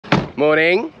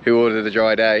Morning. Who ordered a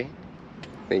dry day?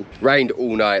 Me. Rained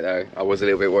all night though. I was a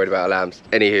little bit worried about our lambs.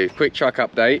 Anywho, quick truck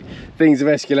update. Things have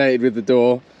escalated with the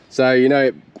door. So you know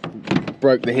it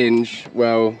broke the hinge.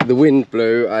 Well, the wind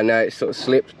blew and now it sort of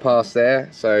slipped past there.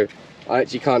 So I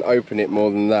actually can't open it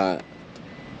more than that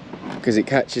because it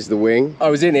catches the wing. I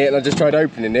was in it and I just tried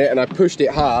opening it and I pushed it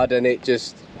hard and it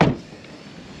just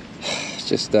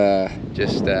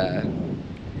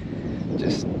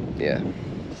yeah.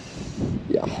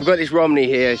 We've got this Romney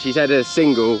here. She's had a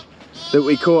single that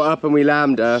we caught up and we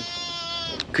lambed her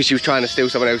because she was trying to steal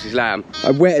someone else's lamb.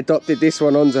 I wet adopted this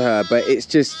one onto her, but it's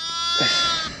just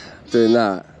doing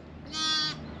that.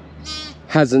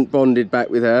 Hasn't bonded back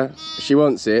with her. She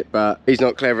wants it, but he's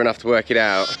not clever enough to work it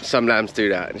out. Some lambs do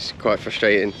that and it's quite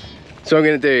frustrating. So what I'm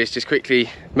going to do is just quickly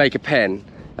make a pen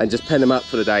and just pen them up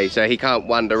for the day so he can't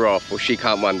wander off or she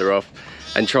can't wander off,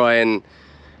 and try and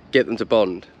get them to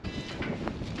bond.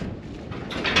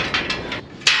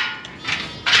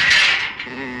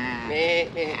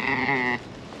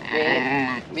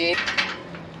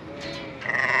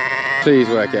 Please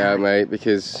work it out, mate,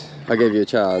 because I gave you a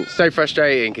chance. So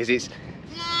frustrating because it's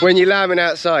when you're lambing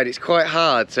outside, it's quite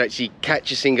hard to actually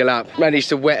catch a single up. Managed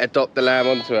to wet adopt the lamb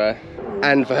onto her,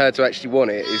 and for her to actually want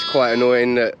it is quite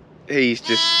annoying that he's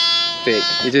just thick.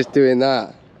 You're just doing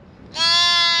that.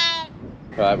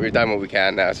 Right, we've done what we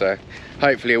can now, so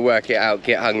hopefully he'll work it out,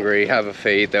 get hungry, have a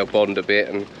feed, they'll bond a bit,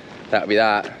 and that'll be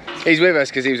that. He's with us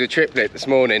because he was a triplet this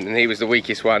morning and he was the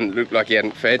weakest one. Looked like he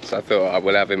hadn't fed, so I thought I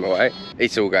will have him away.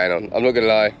 It's all going on. I'm not gonna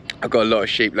lie, I've got a lot of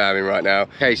sheep lambing right now.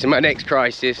 Okay, so my next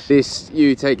crisis, this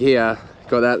ewe-teg here,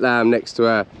 got that lamb next to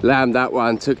her. Lambed that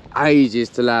one, took ages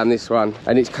to lamb this one.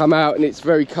 And it's come out and it's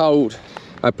very cold.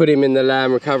 I put him in the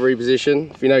lamb recovery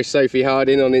position. If you know Sophie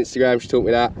Harding on Instagram, she taught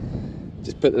me that.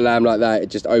 Just put the lamb like that,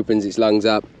 it just opens its lungs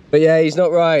up. But yeah, he's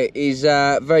not right. He's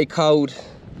very cold,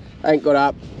 ain't got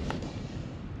up.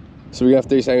 So we're gonna have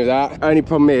to do something with that. Only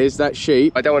problem is that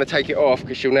sheep, I don't want to take it off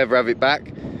because she'll never have it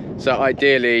back. So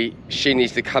ideally, she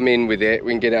needs to come in with it.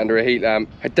 We can get it under a heat lamp.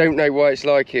 I don't know why it's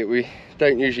like it. We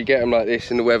don't usually get them like this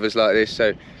and the weather's like this,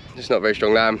 so it's not a very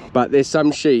strong lamb. But there's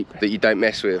some sheep that you don't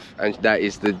mess with, and that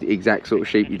is the exact sort of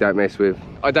sheep you don't mess with.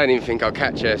 I don't even think I'll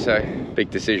catch her, so big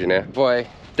decision here. If I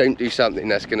don't do something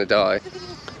that's gonna die.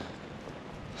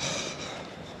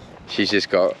 She's just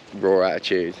got raw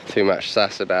attitude, too much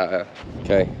sass about her.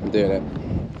 Okay, I'm doing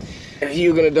it.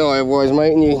 You're gonna die otherwise,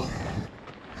 mate, and you.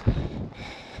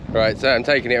 Right, so I'm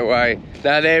taking it away.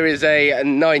 Now there is a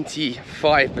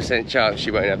 95% chance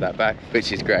she won't have that back,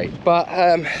 which is great. But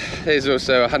there's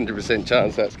also a 100%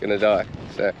 chance that's gonna die.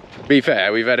 So, to be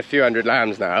fair, we've had a few hundred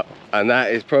lambs now, and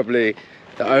that is probably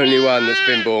the only one that's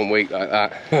been born weak like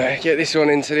that. Right, get this one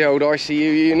into the old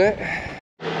ICU unit.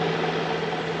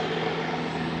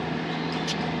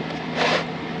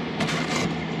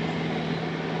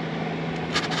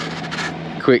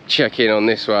 Quick check-in on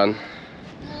this one.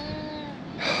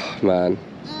 Man,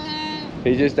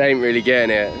 he just ain't really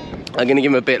getting it. I'm gonna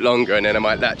give him a bit longer and then I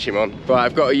might latch him on. But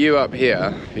I've got a ewe up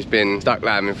here who's been stuck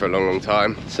lambing for a long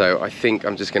time. So I think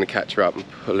I'm just gonna catch her up and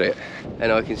pull it.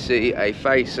 And I can see a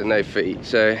face and no feet.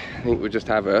 So I think we'll just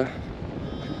have her.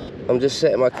 I'm just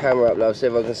setting my camera up now so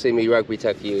everyone can see me rugby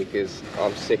tackle you because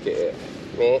I'm sick at it.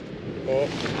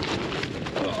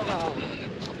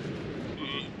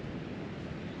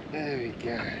 There we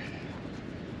go.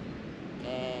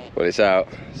 Well, it's out,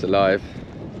 it's alive.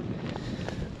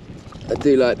 I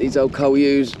do like these old coal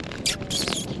ewes.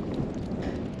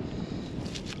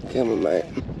 Come on, mate.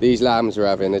 These lambs we're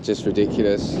having are just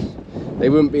ridiculous. They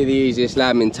wouldn't be the easiest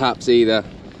lambing taps either.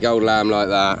 Gold lamb like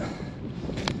that.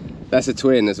 That's a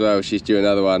twin as well, she's due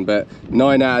another one, but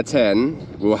 9 out of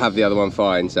 10 will have the other one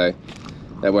fine, so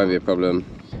that won't be a problem.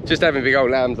 Just having big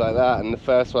old lambs like that, and the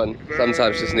first one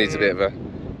sometimes just needs a bit of a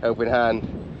helping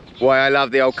hand. Why I love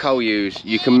the old coal ewes,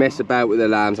 you can mess about with the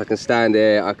lambs. I can stand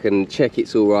here, I can check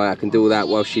it's all right, I can do all that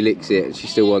while she licks it and she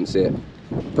still wants it.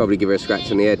 Probably give her a scratch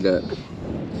on the head, look.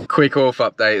 Quick off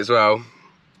update as well.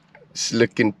 It's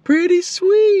looking pretty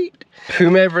sweet.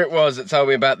 Whomever it was that told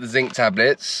me about the zinc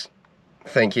tablets,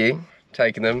 thank you.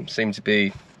 Taking them, seem to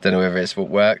be, don't know whether it's what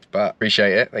worked, but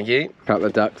appreciate it, thank you. Couple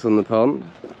of ducks on the pond.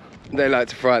 They like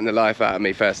to frighten the life out of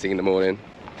me first thing in the morning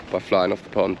by flying off the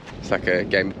pond. It's like a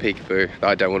game of peekaboo that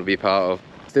I don't want to be a part of.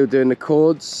 Still doing the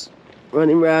cords,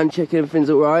 running around, checking everything's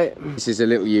all right. This is a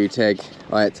little ewe-teg.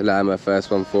 I had to lamb her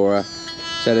first one for her.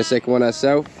 She had a second one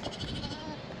herself.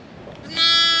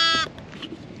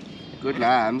 Good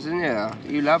lambs, isn't you?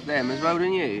 You love them as well,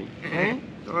 don't you? Eh?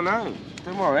 I know.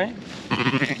 Don't worry.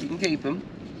 You can keep them.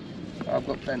 I've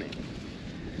got plenty.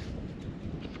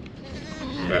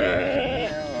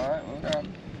 Yeah, alright, well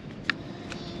done.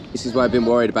 This is why I've been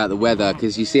worried about the weather,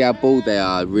 because you see how bald they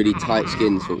are, really tight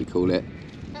skins, what we call it.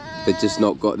 They're just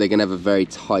not got, they're gonna have a very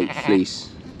tight fleece.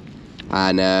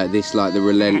 And this, like the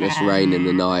relentless rain in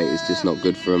the night, is just not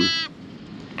good for them.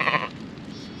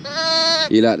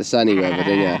 You like the sunny weather,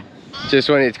 don't you? Just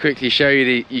wanted to quickly show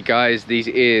you, you guys these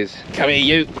ears. Come here,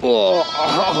 you.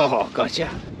 Oh, gotcha.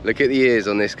 Look at the ears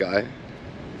on this guy.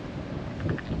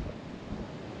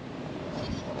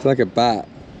 It's like a bat.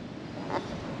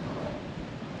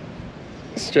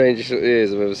 Strangest little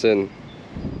ears I've ever seen.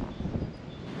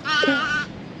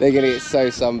 They're gonna get so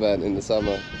sunburnt in the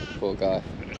summer, poor guy.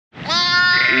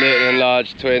 Little and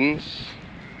large twins.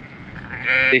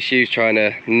 This ewes trying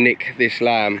to nick this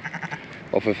lamb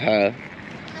off of her.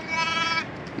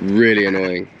 Really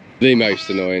annoying. The most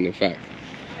annoying, in fact.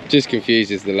 Just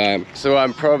confuses the lamb. So what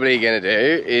I'm probably gonna do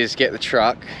is get the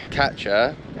truck, catch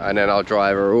her, and then I'll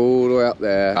drive her all the way up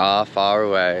there, far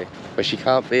away, where she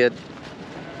can't be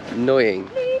annoying.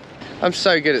 I'm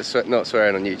so good at not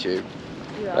swearing on YouTube.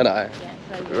 I know.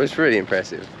 Yeah, it was really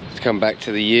impressive. Let's come back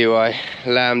to the ewe I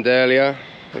lambed earlier.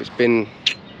 It's been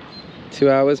 2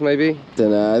 hours maybe.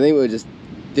 Don't know, I think we'll just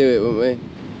do it, won't we?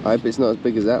 I hope it's not as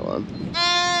big as that one.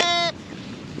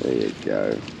 There you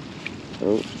go.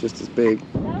 Oh, it's just as big.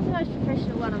 That was the most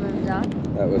professional one I've ever done.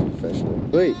 That was professional.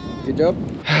 Sweet, good job.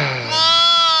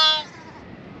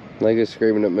 Now you're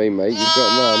screaming at me, mate. You've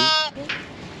got mum.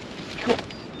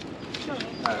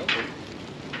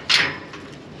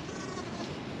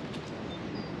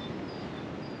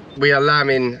 We are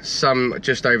lambing some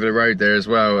just over the road there as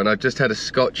well, and I've just had a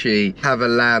Scotchie have a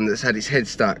lamb that's had its head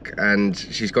stuck, and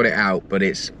she's got it out, but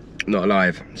it's not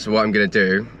alive. So what I'm gonna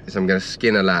do is I'm gonna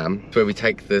skin a lamb, where we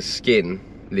take the skin,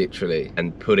 literally,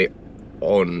 and put it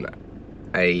on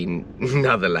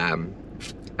another lamb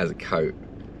as a coat.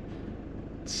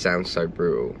 It sounds so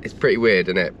brutal. It's pretty weird,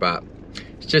 isn't it? But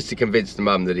it's just to convince the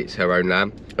mum that it's her own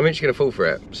lamb. I mean, she's gonna fall for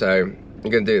it, so I'm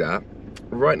gonna do that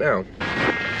right now.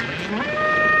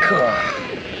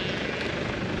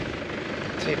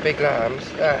 Two big lambs,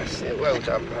 that's it, well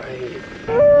done, mate. Look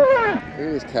at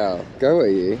this cow, go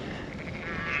at you.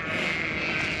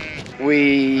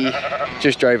 We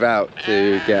just drove out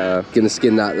to get her, gonna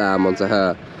skin that lamb onto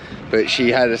her, but she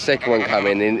had a second one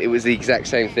coming and it was the exact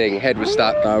same thing, head was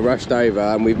stuck. I rushed over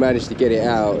and we've managed to get it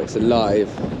out, it's alive.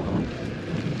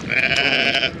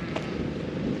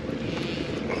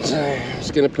 So, I'm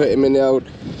just gonna put him in the old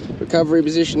recovery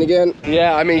position again.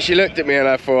 Yeah, I mean, she looked at me and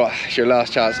I thought, it's your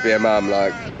last chance to be a mum,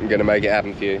 like, I'm gonna make it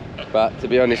happen for you. But to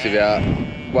be honest with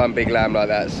you, one big lamb like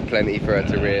that's plenty for her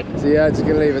to rear. So yeah, just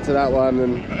gonna leave it to that one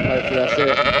and hopefully that's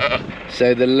it.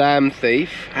 So the lamb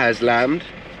thief has lambed.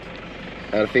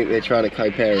 And I think they're trying to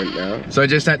co-parent now. So I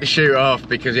just had to shoot off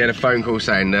because we had a phone call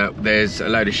saying that there's a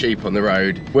load of sheep on the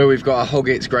road where we've got our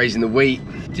hoggets grazing the wheat.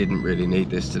 Didn't really need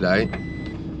this today,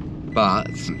 but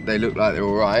they look like they're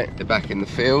all right. They're back in the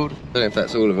field. I don't know if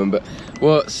that's all of them, but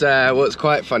what's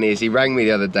quite funny is he rang me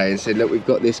the other day and said, look, we've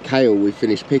got this kale we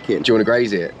finished picking. Do you want to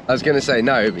graze it? I was going to say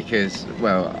no because,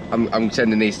 well, I'm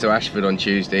sending these to Ashford on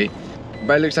Tuesday,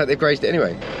 but it looks like they've grazed it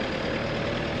anyway.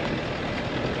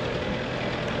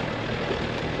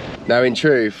 Now, in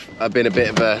truth, I've been a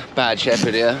bit of a bad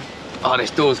shepherd here. Oh,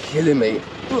 this door's killing me.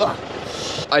 Ugh.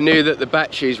 I knew that the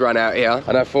batteries run out here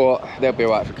and I thought they'll be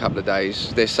alright for a couple of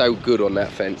days. They're so good on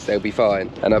that fence, they'll be fine.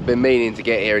 And I've been meaning to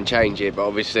get here and change it, but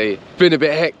obviously it's been a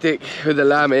bit hectic with the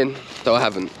lambing, so I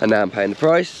haven't. And now I'm paying the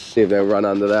price, see if they'll run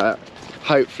under that.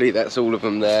 Hopefully that's all of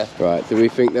them there. Right, do we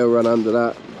think they'll run under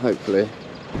that? Hopefully.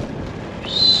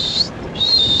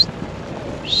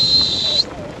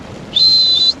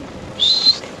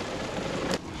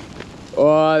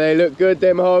 Oh, they look good,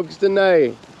 them hogs, don't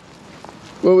they?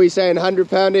 What are we saying,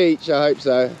 £100 each? I hope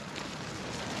so.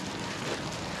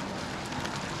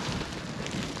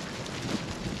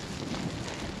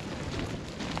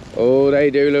 Oh,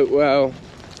 they do look well.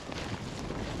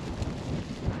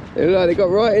 They look like they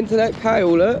got right into that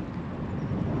kale, look.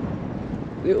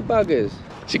 Little buggers.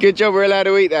 It's a good job we're allowed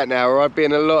to eat that now, or I'd be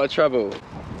in a lot of trouble.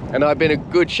 And I've been a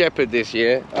good shepherd this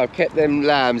year. I've kept them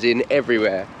lambs in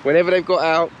everywhere. Whenever they've got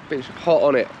out, been hot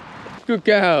on it. Good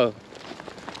girl.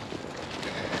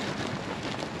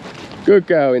 Good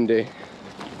girl, Indy.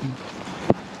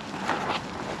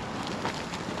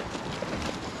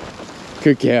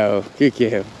 Good girl, good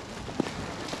girl.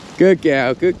 Good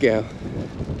girl, good girl.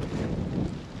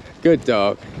 Good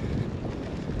dog.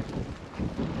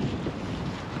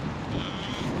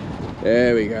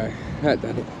 There we go. That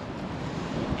done it.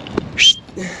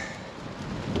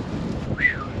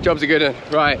 Job's a good one.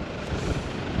 Right.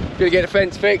 Gonna get the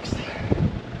fence fixed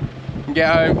and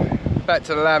get home. Back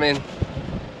to the lambing.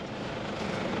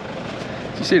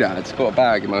 You see that? I just got a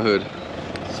bag in my hood.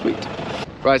 Sweet.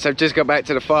 Right, so I've just got back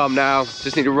to the farm now.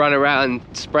 Just need to run around,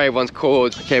 spray everyone's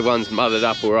cords. Okay, everyone's mothered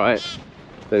up all right.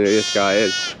 Don't know who this guy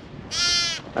is.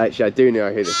 Actually, I do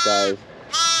know who this guy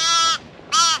is.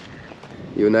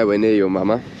 You're nowhere near your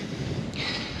mama.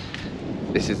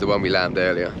 This is the one we lambed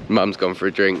earlier. Mum's gone for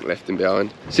a drink, left him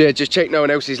behind. So yeah, just check no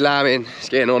one else is lambing. It's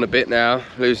getting on a bit now,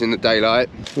 losing the daylight.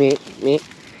 Me.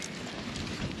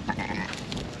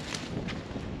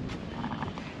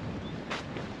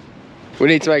 We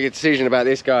need to make a decision about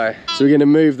this guy. So we're gonna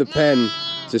move the pen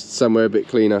just somewhere a bit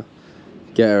cleaner.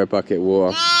 Get her a bucket of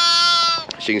water.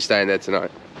 She can stay in there tonight.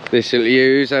 This little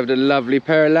ewes have a lovely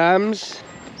pair of lambs.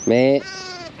 Meh.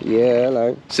 Yeah,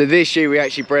 hello. So this ewe we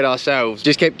actually bred ourselves.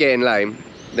 Just kept getting lame.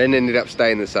 Then ended up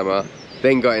staying the summer.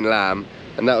 Then got in lamb.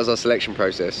 And that was our selection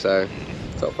process, so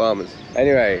top farmers.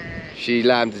 Anyway, she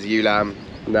lambed as a ewe lamb.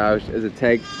 Now as a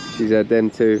teg, she's had them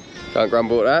too. Can't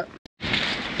grumble at that.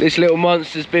 This little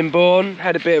monster's been born.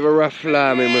 Had a bit of a rough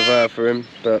lambing with her for him,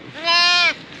 but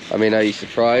I mean, are you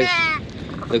surprised?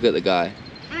 Look at the guy.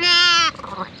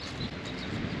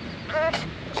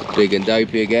 Big and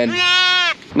dopey again.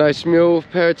 Nice mule,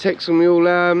 pair of Texel mule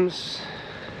lambs.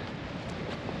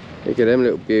 Look at them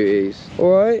little beauties.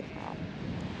 All right.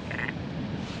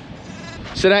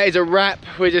 So that is a wrap.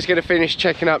 We're just gonna finish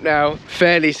checking up now.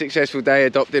 Fairly successful day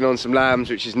adopting on some lambs,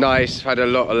 which is nice. Had a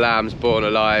lot of lambs born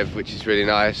alive, which is really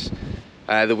nice.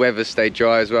 The weather stayed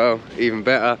dry as well, even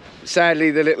better.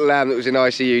 Sadly, the little lamb that was in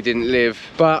ICU didn't live,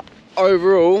 but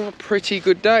overall, a pretty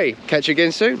good day. Catch you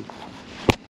again soon.